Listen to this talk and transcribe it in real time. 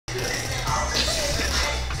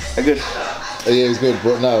Good. Yeah, it was good,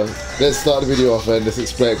 but now let's start the video off and let's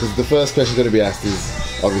explain, because the first question going to be asked is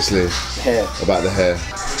obviously hair. About the hair.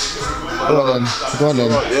 Go on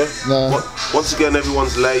then. Right, yeah. No. Once again,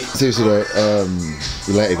 everyone's late. Seriously though,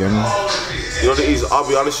 we're late again. You know what it is? I'll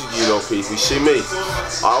be honest with you, people. You see me,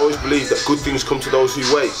 I always believe that good things come to those who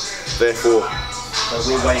wait. Therefore,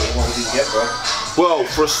 we're waiting. What we didn't get, bro. Well,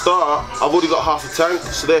 for a start, I've already got half a tank,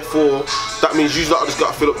 so therefore, that means usually I just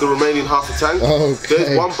got to fill up the remaining half a tank. Okay.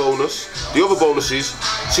 There's one bonus. The other bonus is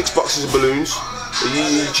 6 boxes of balloons. Are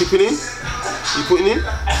you chipping in? You putting in?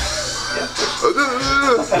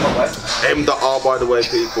 M.R, by the way,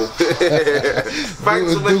 people.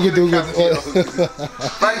 Thanks for making the cameo.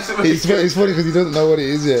 Thanks for making It's funny because he doesn't know what it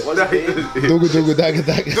is yet. Dugga dugga dagga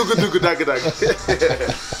dagga. Dugga dugga dagga dagga.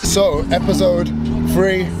 So, episode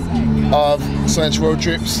 3 of Swench Road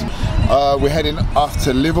Trips. We're heading off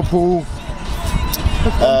to Liverpool.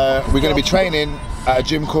 We're going to be training at a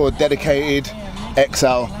gym called Dedicated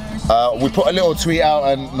XL. We put a little tweet out,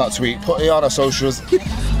 and not tweet, put it on our socials.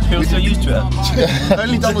 Feels so used to it.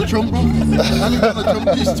 Only Donald Trump, bro. Only Donald Trump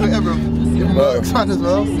used to Twitter, bro. Even Merck's fan as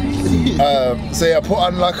well. So yeah, put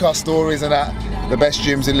on like our stories and that, the best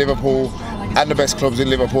gyms in Liverpool and the best clubs in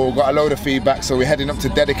Liverpool. Got a load of feedback, so we're heading up to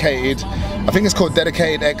Dedicated. I think it's called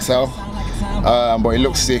Dedicated XL, but it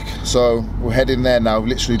looks sick. So we're heading there now.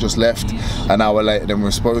 Literally just left an hour later than we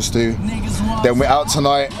were supposed to. Then we're out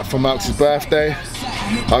tonight for Mark's birthday.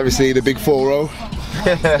 Obviously the big 4-0.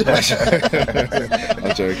 I'm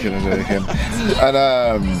joking. And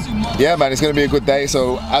yeah, man, it's going to be a good day.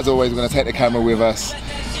 So as always, we're going to take the camera with us.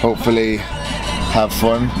 Hopefully have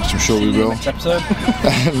fun, which I'm sure we will. Next episode.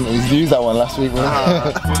 We used that one last week, man.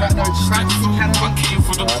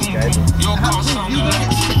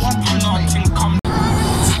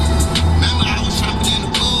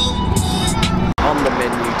 On the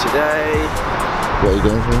menu today. What are you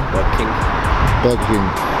going for? Burger King. Burger King.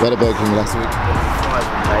 We had a Burger King last week.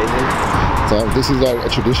 Amazing. So this is like a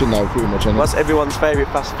tradition now, pretty much. That's everyone's favourite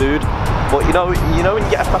fast food. But you know when you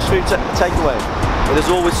get a fast food takeaway, there's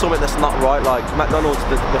always something that's not right. Like McDonald's,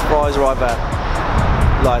 the fries are either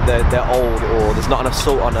like they're old or there's not enough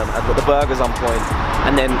salt on them, but the burger's on point.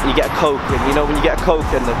 And then you get a Coke, and you know when you get a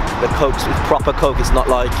Coke and the Coke's proper Coke, it's not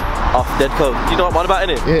like off dead Coke. Do you know what I'm about,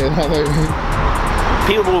 innit? Yeah, I know.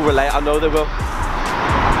 People will relate. I know they will.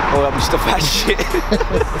 Oh, I'm just a fat shit.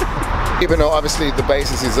 Even though obviously the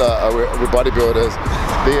basis is we're bodybuilders,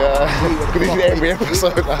 every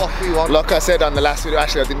episode, like I said on the last video,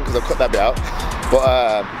 actually I didn't because I cut that bit out, but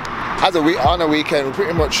on a weekend, we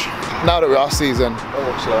pretty much, now that we're off season,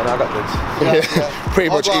 pretty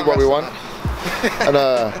much eat what we want. And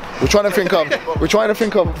we're trying to think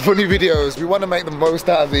of funny videos. We want to make the most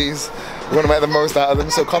out of these. We want to make the most out of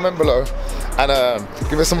them. So comment below and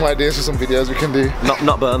give us some ideas for some videos we can do.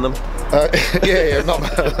 Not burn them. Yeah,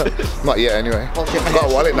 not yet anyway. I've got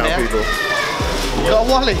a wallet now, people. You got a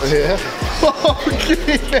wallet? Yeah. Oh,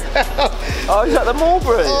 is that the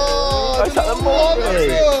Mulberry? Oh, is that the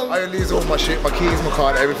Mulberry? I lose all my shit, my keys, my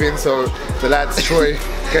card, everything, so the lads, Troy,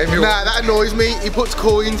 gave me Nah, that annoys me. He puts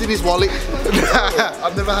coins in his wallet.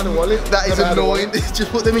 I've never had a wallet. That is annoying.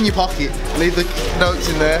 Just put them in your pocket. Leave the notes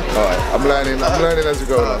in there. Alright, I'm learning as we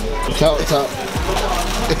go along. Tap.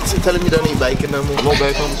 Tell him you don't eat bacon no more. More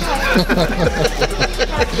bacon.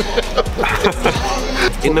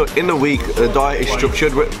 In the week, the diet is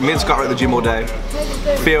structured. Me and Scott are at the gym all day.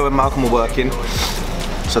 Theo and Malcolm are working.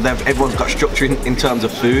 So everyone's got structure in terms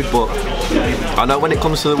of food, but I know when it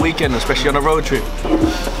comes to the weekend, especially on a road trip,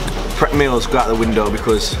 prep meals go out the window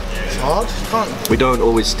because it's hard. We don't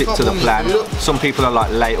always stick to the plan. Some people are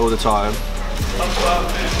like late all the time.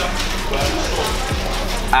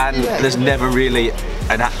 And there's never really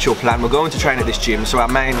an actual plan. We're going to train at this gym, so our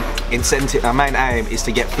main aim is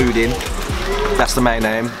to get food in. That's the main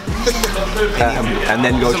aim. And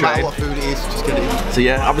then go train. What food it is, just get it in. So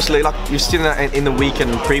yeah, obviously, like you've seen that in the week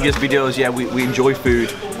and previous videos, yeah, we enjoy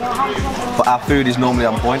food, but our food is normally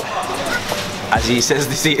on point. As he says,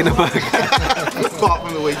 this eating a burger. Apart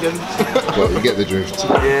from the weekend. Well, you get the drift.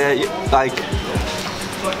 Yeah, like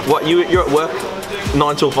what you're at work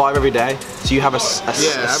 9 till 5 every day, so you have a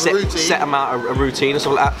set amount of routine and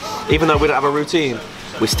stuff like that. Even though we don't have a routine,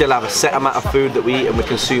 we still have a set amount of food that we eat and we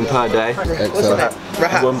consume per day. What's that?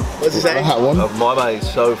 What's he saying? My mate's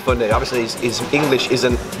so funny. Obviously his English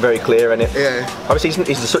isn't very clear in it. Yeah. Obviously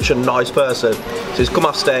he's such a nice person. So he's come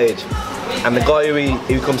off stage and the guy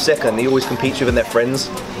who comes second, he always competes with and their friends.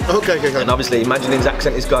 Okay. And obviously imagine his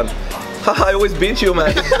accent is gone, I always beat you,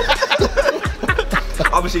 man.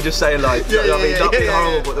 obviously just saying like, you know what I mean, not being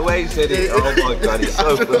horrible, but the way he said it, oh my god, it's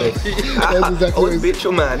so funny. Oh, bitch,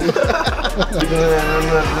 your man.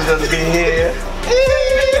 Be here.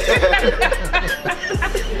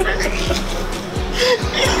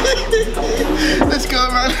 Let's go,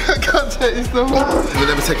 man. I can't take this no more. We'll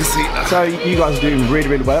never take a seat now. So you guys are doing really,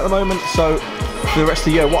 really well at the moment. So for the rest of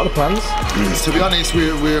the year, what are the plans? To be honest,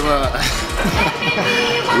 we're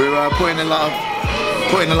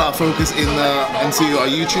putting a lot of focus into our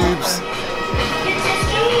YouTubes.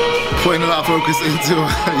 Putting a lot of focus into our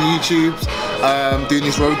YouTubes. Doing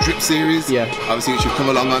this road trip series. Yeah. Obviously, which we've come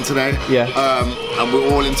along on today. Yeah. And we're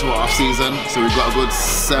all into our off season, so we've got a good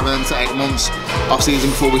 7 to 8 months off season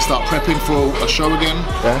before we start prepping for a show again.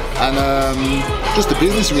 Yeah. And just the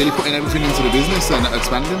business, really putting everything into the business and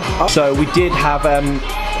expanding. So we did have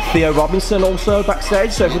Theo Robinson also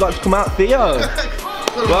backstage. So if you'd like to come out, Theo.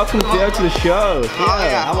 Welcome, Theo, to the show. Theo,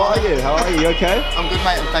 how are you? How are you? You okay? I'm good,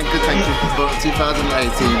 mate. Thank you. But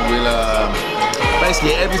 2018 will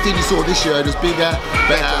basically everything you saw this year is bigger,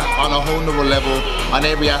 better, on a whole nother level, on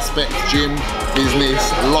every aspect, gym,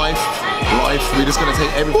 business, life. We're just gonna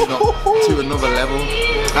take everything up to another level.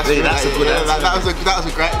 That's a good answer. That was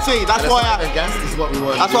a great. See, that's why this is what we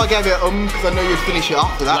want. That's why I gave it because I know you'd finish it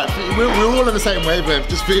off with that. Like, we're all on the same wavelength.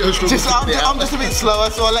 Just feel I'm just a bit slower,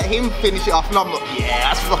 so I let him finish it off, and I'm like,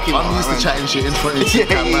 yeah, that's fucking. I'm used to chatting shit in front of the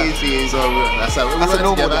camera. He is. So that's how we work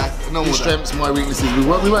together. His strengths, my weaknesses. We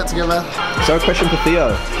work together. So a question for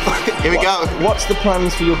Theo. Here we go. What's the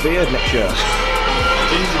plans for your beard next year?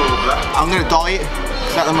 I'm gonna dye it.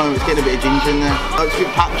 At the moment, it's getting a bit of ginger in there. Oh, it's a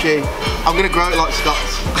bit patchy. I'm gonna grow it like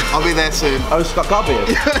Scott's. I'll be there soon. Oh, Scott got a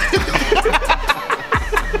beard?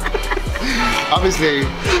 Obviously.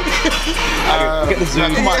 Get the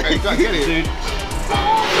zoom. Come on, man, you gotta get it.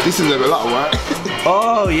 This is a lot of work.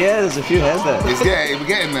 Oh yeah, there's a few hairs there. We're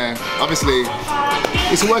getting there. Obviously,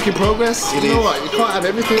 it's a work in progress. You know what? You can't have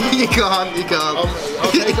everything. You can't.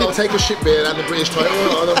 I'll take a shit beard and the British title.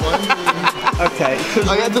 I don't mind. Okay.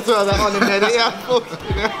 I had to throw that on in there. Yeah.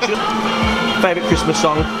 Favourite Christmas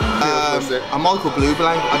song? A Michael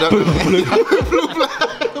Bublé. I don't know.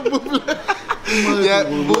 Bublé. Yeah,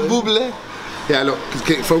 Bublé. Yeah, look,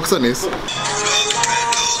 focus on this.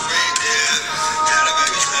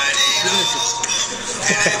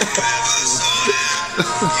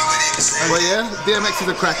 Well, yeah, DMX is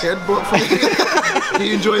a crackhead, but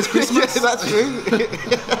he enjoys Christmas. Yeah, that's true.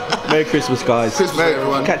 Merry Christmas, guys. Christmas,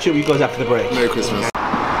 everyone. Catch up with you guys after the break. Merry Christmas.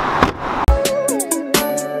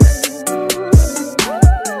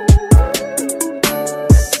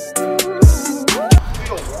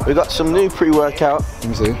 We got some new pre-workout. Let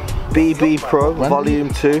me see. BB Pro Volume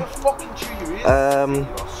 2.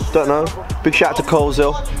 Don't know. Big shout out to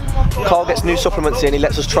Coleshill. Carl gets new supplements in, he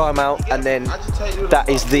lets us try them out, and then that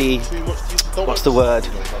is the, what's the word?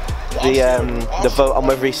 The vote on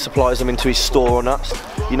whether he supplies them into his store or not.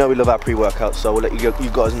 You know we love our pre-workouts, so we'll let you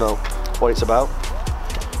guys know what it's about.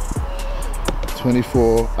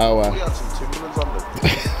 24-hour.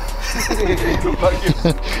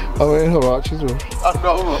 Oh, it ain't alright, she's right. I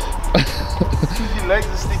know. Your legs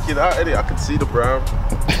are sticking out, innit? I can see the brown.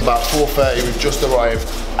 About 4:30, we've just arrived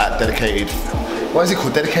at Dedicated. What is it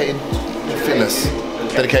called? Dedicated Fitness.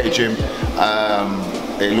 Dedicated Gym.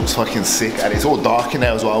 It looks fucking sick, and it's all dark in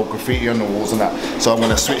there as well, graffiti on the walls and that. So I'm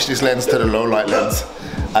gonna switch this lens to the low light lens,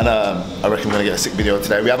 and I reckon we're gonna get a sick video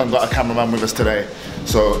today. We haven't got a cameraman with us today,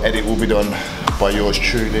 so edit will be done by yours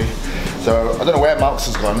truly. So I don't know where Malx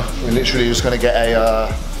has gone. We're literally just gonna get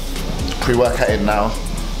a pre-workout in now,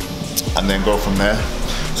 and then go from there.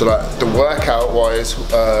 So like the workout wise,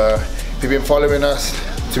 if you've been following us,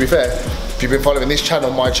 to be fair, if you've been following this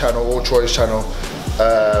channel, my channel, or Troy's channel,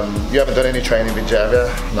 you haven't done any training with Jav, yeah?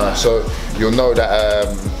 No, so you'll know that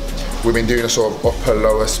we've been doing a sort of upper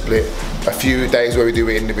lower split, a few days where we do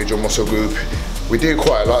an individual muscle group. We do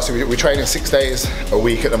quite a lot, so we're training 6 days a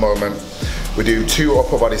week at the moment. We do 2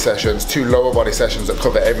 upper body sessions, 2 lower body sessions that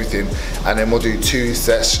cover everything, and then we'll do 2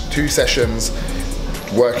 sessions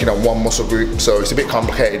working on 1 muscle group. So it's a bit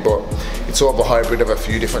complicated, but it's sort of a hybrid of a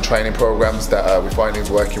few different training programs that we find is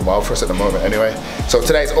working well for us at the moment anyway. So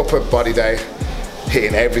today's upper body day,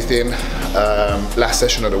 hitting everything, last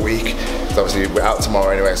session of the week. So obviously we're out tomorrow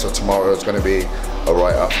anyway, so tomorrow is going to be a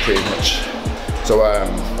write-off pretty much. So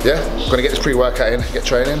yeah, gonna get this pre-workout in, get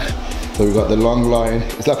training. So we've got the long line,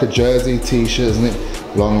 it's like a jersey t-shirt, isn't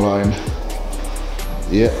it? Long line.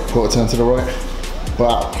 Yeah, quarter turn to the right.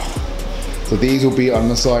 Wow. So these will be on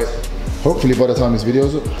the site, hopefully by the time this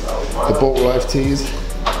video's up. The Bulk Life tees,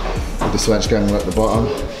 with the Swench gang at the bottom.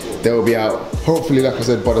 They will be out, hopefully like I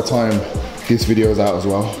said, by the time this video is out as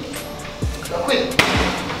well.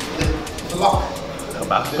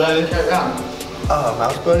 Mouth burning. Oh,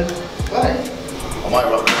 mouth burning. I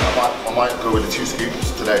might go with the 2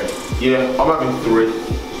 scoops today. Yeah, I'm having 3.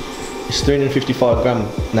 It's 355 gram.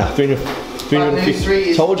 Nah,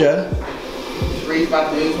 350. Told ya. 3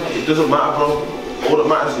 bad news, mate. It doesn't matter, bro. All that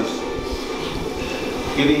matters is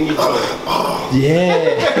get it in your tongue.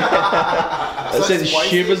 Yeah. That said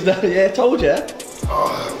shivers down. Yeah, told ya.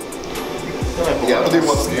 Yeah, I'll do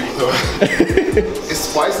 1 scoop though. It's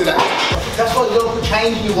spicy that. That's why you don't put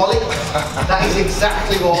change in your wallet. That is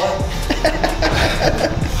exactly why.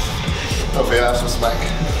 Okay, that's some smack.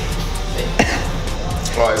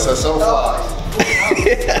 Right, so far.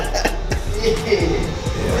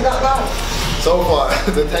 So far,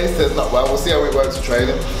 the taste is not well. We'll see how it works for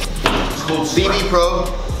training. It's called BB Pro.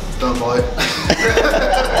 Don't buy it.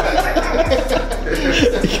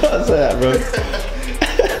 You can't say that, bro.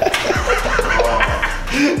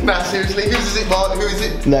 Nah, seriously, who is it, Mark? Who is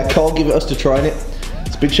it? Nah, Cole give it us to trying it.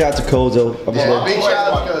 It's a big shout out to Cole, though, obviously. Yeah, big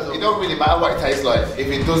shout out to Cole. It don't really matter what it tastes like. If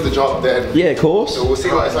it does the job, then Yeah, of course. so we'll see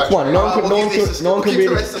what it's like. Come on, no one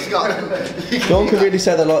can really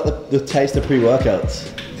say they like the taste of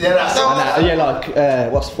pre-workouts. Yeah, that's Yeah,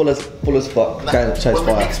 like what's full as fuck. Going to taste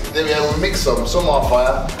fire. We mix some are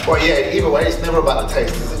fire. But yeah, either way, it's never about the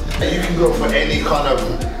taste, is it? And you can go for any kind of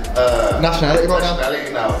nationality right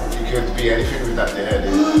now. now. You could be anything with that hair.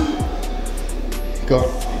 Go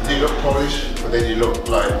on. You look Polish, but then you look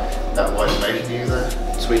like that white Jamaican user.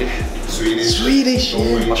 Swedish,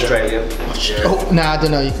 Norwegian. yeah. Australian. Yeah. Oh, nah, I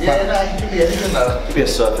don't know. You can Yeah, nah, you can be anything now. Could be a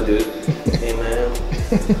surfer, dude. Hey, man.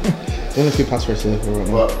 I don't know if you pass for a surfer right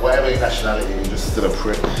now. But whatever your nationality, you're just still a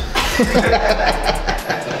prick.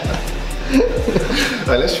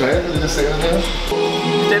 Right, let's try it. Let's just say it now.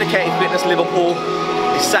 Dedicated Fitness Liverpool.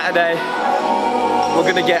 It's Saturday. We're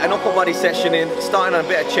gonna get an upper body session in, starting on a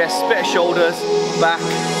bit of chest, bit of shoulders, back.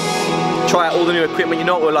 Try out all the new equipment. You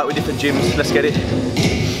know what we're like with different gyms. Let's get it.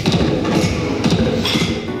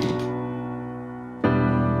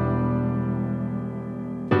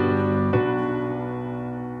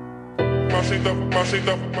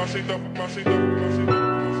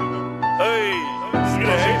 Hey,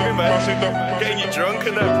 getting you drunk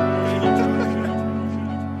and that.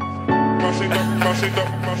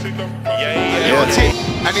 Yeah.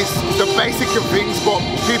 And it's the basic of things, but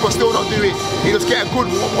people still don't do it. You just get a good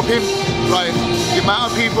warm up in. Like the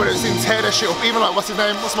amount of people that's in tear their shit up. Even like what's his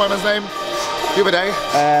name? What's my man's name? The other day,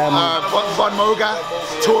 Von Moga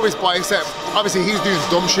tore his bicep. Obviously he's doing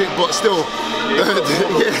dumb shit, but still, yeah,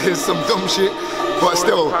 there's some dumb shit. But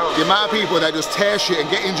still, the amount of people that just tear shit and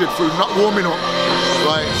get injured through not warming up,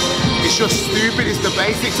 like, it's just stupid. It's the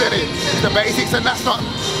basics, isn't it? It's the basics, and that's not,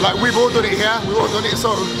 like, we've all done it here, we've all done it,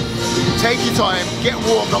 so take your time, get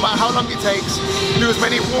warm, no matter how long it takes, do as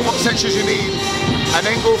many warm-up sets as you need, and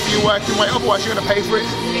then go for your working weight, otherwise you're gonna pay for it.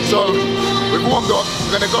 So, we've warmed up,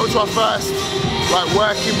 we're gonna go to our first, like,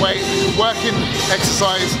 working weight, working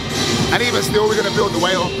exercise, and even still, we're gonna build the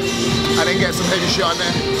weight up, and then get some heavy shit on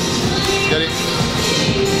there. Get it?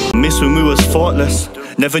 Miss when we was thoughtless.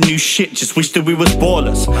 Never knew shit, just wished that we was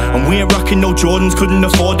ballers. And we ain't rocking no Jordans, couldn't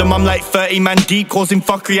afford them. I'm like 30 man deep, causing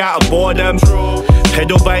fuckery out of boredom.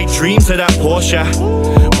 Pedal bike dreams of that Porsche,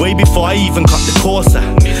 way before I even cut the Corsa.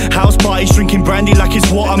 House parties drinking brandy like it's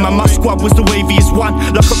water. Man, my squad was the waviest one.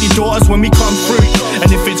 Lock up your daughters when we come through.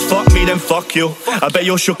 And if it's fuck me, then fuck you. I bet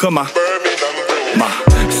you're shook on my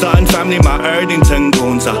Sutton family, my Erdington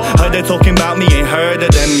goons. I heard they talking about me, ain't heard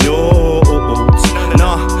of them, yo.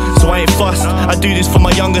 Nah, so I ain't fussed. I do this for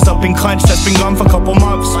my youngest up in cunts that's been gone for a couple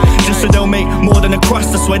months, just so they'll make more than a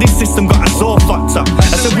crust. I swear this system got us all fucked up. I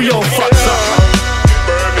said we all fucked up.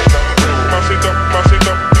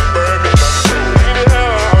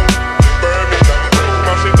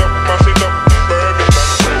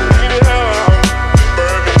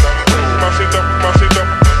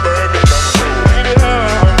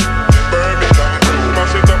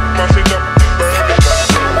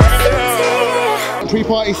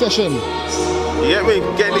 Pre-party session. Yeah, we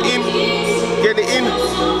getting it in. Getting it in.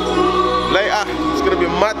 Later, it's gonna be a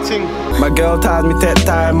mad thing. My girl tells me take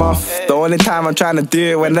time off. The only time I'm trying to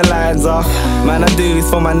do it when the line's off. Man, I do this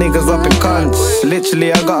for my niggas up in cunts.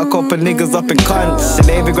 Literally, I got a couple niggas up in cunts. And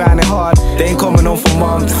they be grinding hard, they ain't coming home for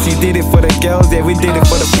months. You did it for the girls, yeah, we did it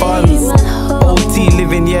for the funds. OT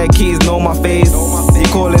living, yeah, kids know my face. You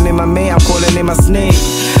calling in my mate, I'm calling in my snake.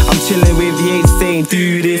 I'm chilling with Yates saying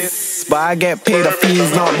do this, but I get paid off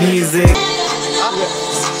fees, not music. Are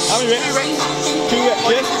we ready?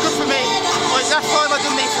 It's good for me. Like, last time I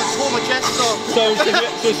done this, I tore my chest, so should we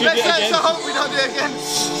do it again? Let's hope we don't do it again.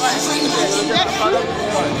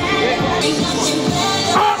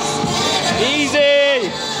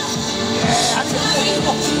 Easy!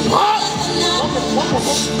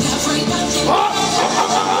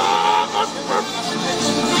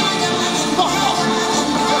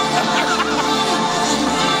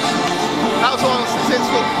 That was one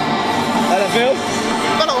successful. How does it feel?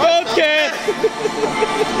 Okay.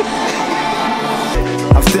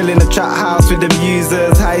 I'm still in the trap house with them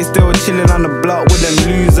users. How you still chilling on the block with them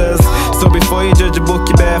losers? So before you judge a book,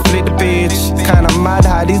 you better flip the page. Kinda mad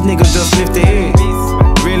how these niggas just lift the hit.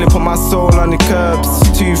 Really put my soul on the curbs.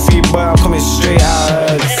 2-3 boy, I'm coming straight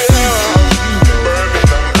out.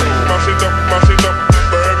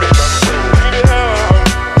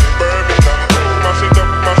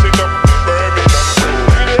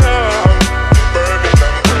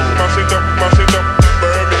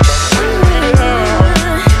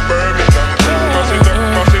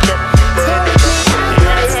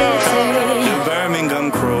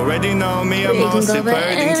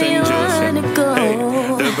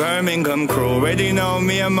 Birmingham crew already know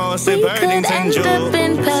me, I'm mostly Burlington Joe.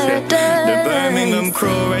 The Birmingham crew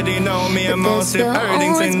already know me, I'm mostly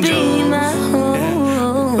Burlington Joe.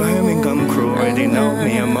 Birmingham crew already know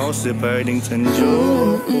me, I'm mostly Burlington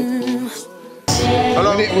Joe.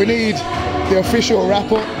 Hello. We need the official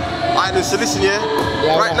wrap up. Alright, so listen, yeah.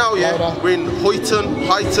 Louder, right now, yeah, louder. we're in Huyton,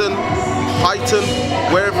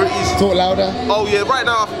 wherever it is. Talk louder. Oh yeah, right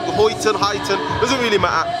now, Huyton, doesn't really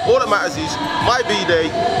matter. All that matters is my B-Day.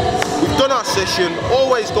 We've done our session,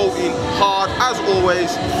 always go in hard, as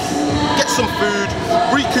always. Get some food,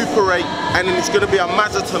 recuperate, and then it's gonna be a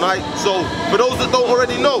Mazza tonight. So, for those that don't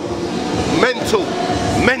already know, mental.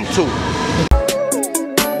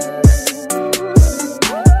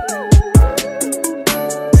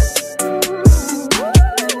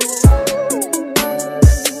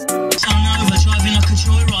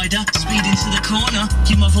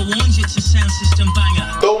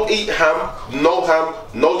 Don't eat ham,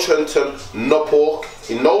 no Trenton, no pork.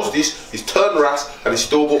 He knows this, he's turned ras and he's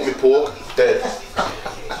still got me pork. Dead.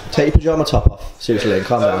 Take your pyjama top off. Seriously, and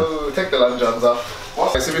calm down. Take the lunch johns off.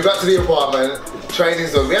 Okay, so we got to the apartment,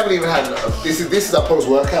 training's done. We haven't even had, this is our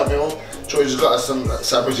post-workout meal. Troy just got us some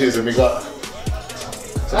sandwiches and we got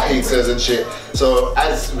some pizzas and shit. So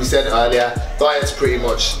as we said earlier, diet's pretty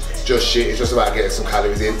much just shit. It's just about getting some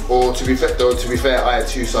calories in. Or to be fair, I had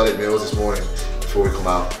 2 solid meals this morning before we come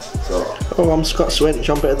out. So I'm Scott Swench,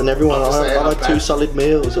 I'm better than everyone. I had 2 solid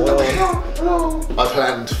meals. I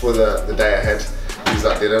planned for the day ahead. Because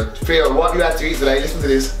I didn't. Theo, what have you had to eat today? Listen to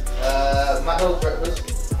this. McDonald's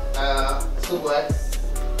breakfast, Subway,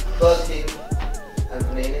 Burger King, and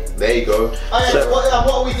panini. There you go. So, what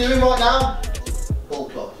are we doing right now?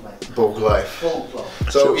 Bulk life, mate. Bulk life. Bulk life.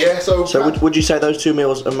 So would you say those 2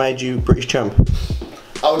 meals have made you British champ?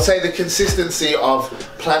 I would say the consistency of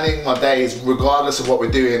planning my days, regardless of what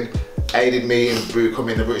we're doing, aided me in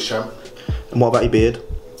becoming the British champ. And what about your beard?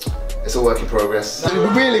 It's a work in progress.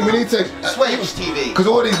 Really, we need to Swench TV. Because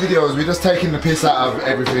all these videos, we're just taking the piss out of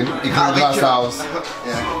everything, including ourselves.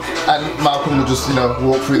 Yeah. And Malcolm will just,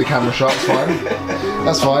 walk through the camera shots. Fine.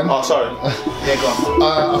 That's fine. Oh, sorry. Yeah, go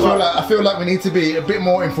on. I feel like we need to be a bit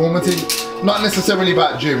more informative. Not necessarily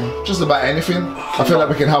about gym, just about anything. I feel like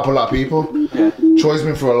we can help a lot of people. Yeah. Troy's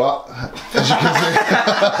been through a lot, as you can see.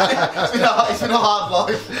 It's been a hard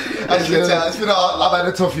life, as you can tell. It's been a hard life. I've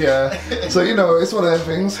had a tough year. So, it's one of them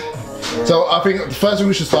things. So I think the first thing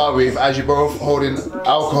we should start with, as you're both holding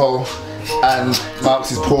alcohol and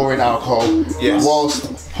Marx is pouring alcohol,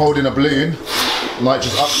 whilst holding a balloon,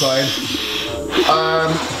 nitrous oxide.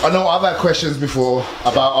 I know I've had questions before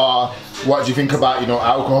about what do you think about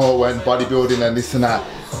alcohol and bodybuilding and this and that.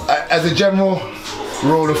 As a general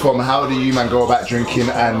rule of thumb, how do you man go about drinking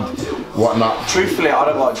and whatnot? Truthfully, I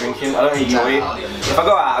don't like drinking. I don't enjoy it. If I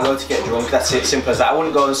go out, I go to get drunk. That's it. Simple as that. I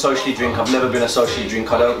wouldn't go and socially drink. I've never been a socially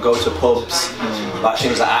drink. I don't go to pubs, like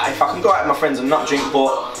things like that. If I can go out with my friends and not drink,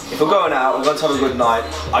 but if we're going out, we're going to have a good night,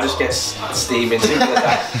 I just get steaming. Simple as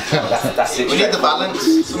that. That's it. We need the balance.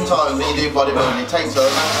 Sometimes when you do bodybuilding, it takes over.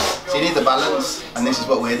 So you need the balance, and this is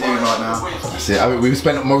what we're doing right now. That's it. I mean, we've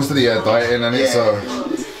spent most of the year dieting and so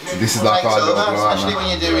this is like our little blow, especially when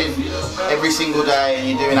you're doing every single day and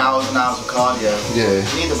you're doing hours and hours of cardio. Yeah.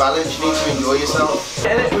 You need the balance, you need to enjoy yourself.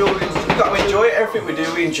 And we've got to enjoy it. Everything we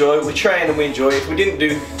do, we enjoy. We train and we enjoy it.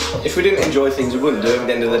 If we didn't enjoy things, we wouldn't do it at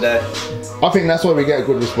the end of the day. I think that's why we get a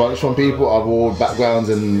good response from people of all backgrounds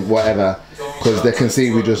and whatever, because they can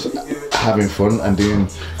see we're just having fun and doing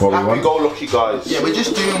what we want. Happy-go-lucky guys. Yeah, we're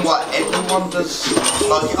just doing what everyone does.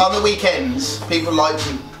 Like on the weekends, people like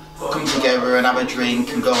to come together and have a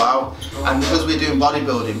drink and go out. And because we're doing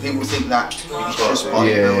bodybuilding, people think that it's just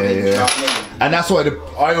bodybuilding. You know what I mean? And that's why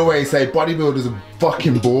I always say bodybuilders are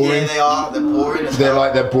fucking boring. Yeah, they are. They're boring.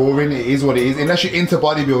 They're boring. It is what it is. Unless you're into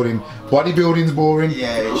bodybuilding, bodybuilding's boring.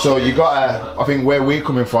 Yeah. So you gotta. I think where we're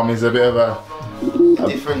coming from is a bit of a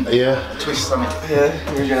different twist on it.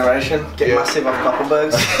 Yeah, new generation. Get massive off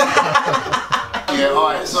Koppelbergs. Yeah,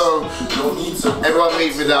 alright, so everyone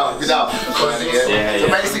meet without finding it. So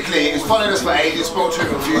basically, he's followed us for ages, spoke to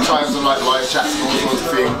him a few times on like live chats and all sorts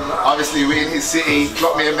of things. Obviously, we're in his city,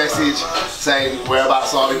 dropped me a message saying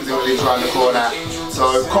whereabouts are we because he lives around the corner.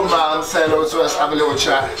 So come round, say hello to us, have a little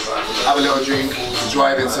chat, have a little drink,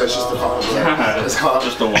 driving, so it's just the problem.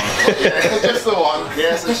 Just the one. Yeah, just the one.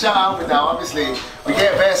 Yeah, so shout out with that. Obviously, we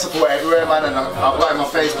get better support everywhere, man, and I've got in my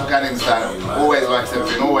Facebook and Instagram, always likes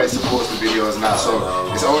everything, always supports the videos and that, so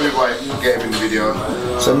it's only right to get him in the video.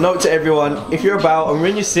 So note to everyone, if you're about and we're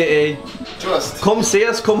in your city, just come see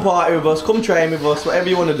us, come party with us, come train with us, whatever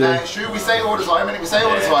you want to do. It's true, we say it all the time, we say it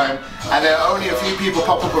all the time, and then only a few people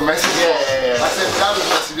pop up and message us. I said, Dad was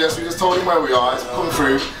messaging us, we just told him where we are, it's come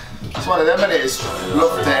through. It's one of them, and it's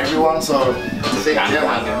love to everyone, so that's it,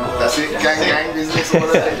 that's it, gang business, all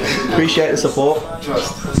of that. Appreciate the support.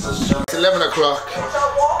 Trust. It's 11 o'clock,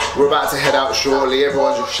 we're about to head out shortly,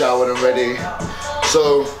 everyone's just showered and ready.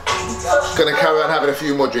 So, gonna carry on having a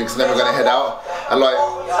few more drinks and then we're gonna head out. And like,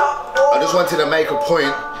 I just wanted to make a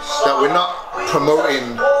point that we're not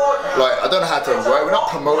promoting, like, I don't know how to write, we're not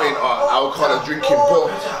promoting our alcohol and drinking, but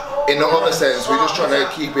in the other sense, we're just trying to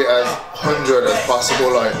keep it as 100 as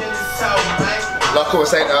possible. Like I was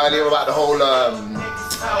saying earlier about the whole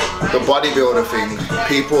the bodybuilder thing.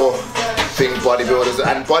 People think bodybuilders,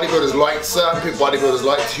 and bodybuilders like certain people. Bodybuilders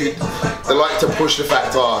like to push the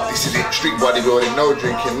fact, oh, this is it, strict bodybuilding, no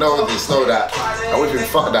drinking, no this, no that. And we think,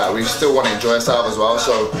 fuck that. We still want to enjoy ourselves as well.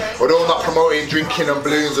 So although we're not promoting drinking and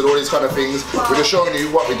balloons and all these kind of things, we're just showing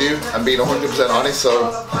you what we do and being 100% honest. So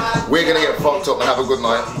we're gonna get fucked up and have a good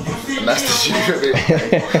night. And that's the truth of it.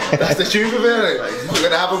 That's the truth of it. We're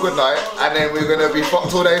gonna have a good night, and then we're gonna be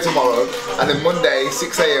fucked all day tomorrow, and then Monday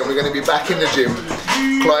 6 AM we're gonna be back in the gym,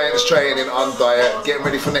 clients training, on diet, getting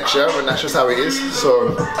ready for next year, and that's just how it is.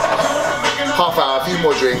 So half hour, a few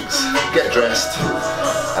more drinks, get dressed,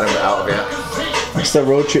 and then we're out of here. It's the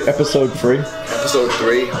road trip episode 3. Episode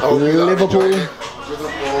 3. I hope Liverpool.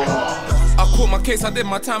 I caught my case, I did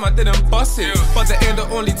my time, I didn't bust it. But that ain't the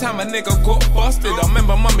only time a nigga got busted. I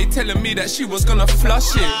remember mommy telling me that she was gonna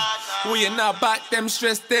flush it. We ain't now back, them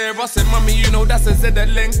stressed there. I said, mommy, you know that's a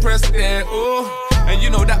Z-length press there. Oh, and you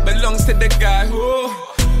know that belongs to the guy.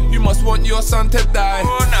 Oh, you must want your son to die.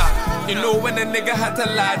 Oh, nah. You know when a nigga had to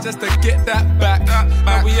lie just to get that back.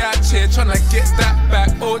 Man, we out here tryna get that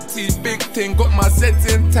back. OT, big thing, got my Zeds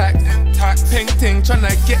intact. Pink thing,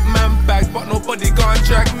 tryna get man bags, but nobody gonna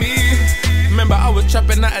drag me. Remember I was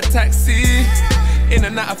trapping at a taxi, in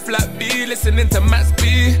and out of flat B, listening to Max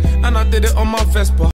B, and I did it on my Vespa.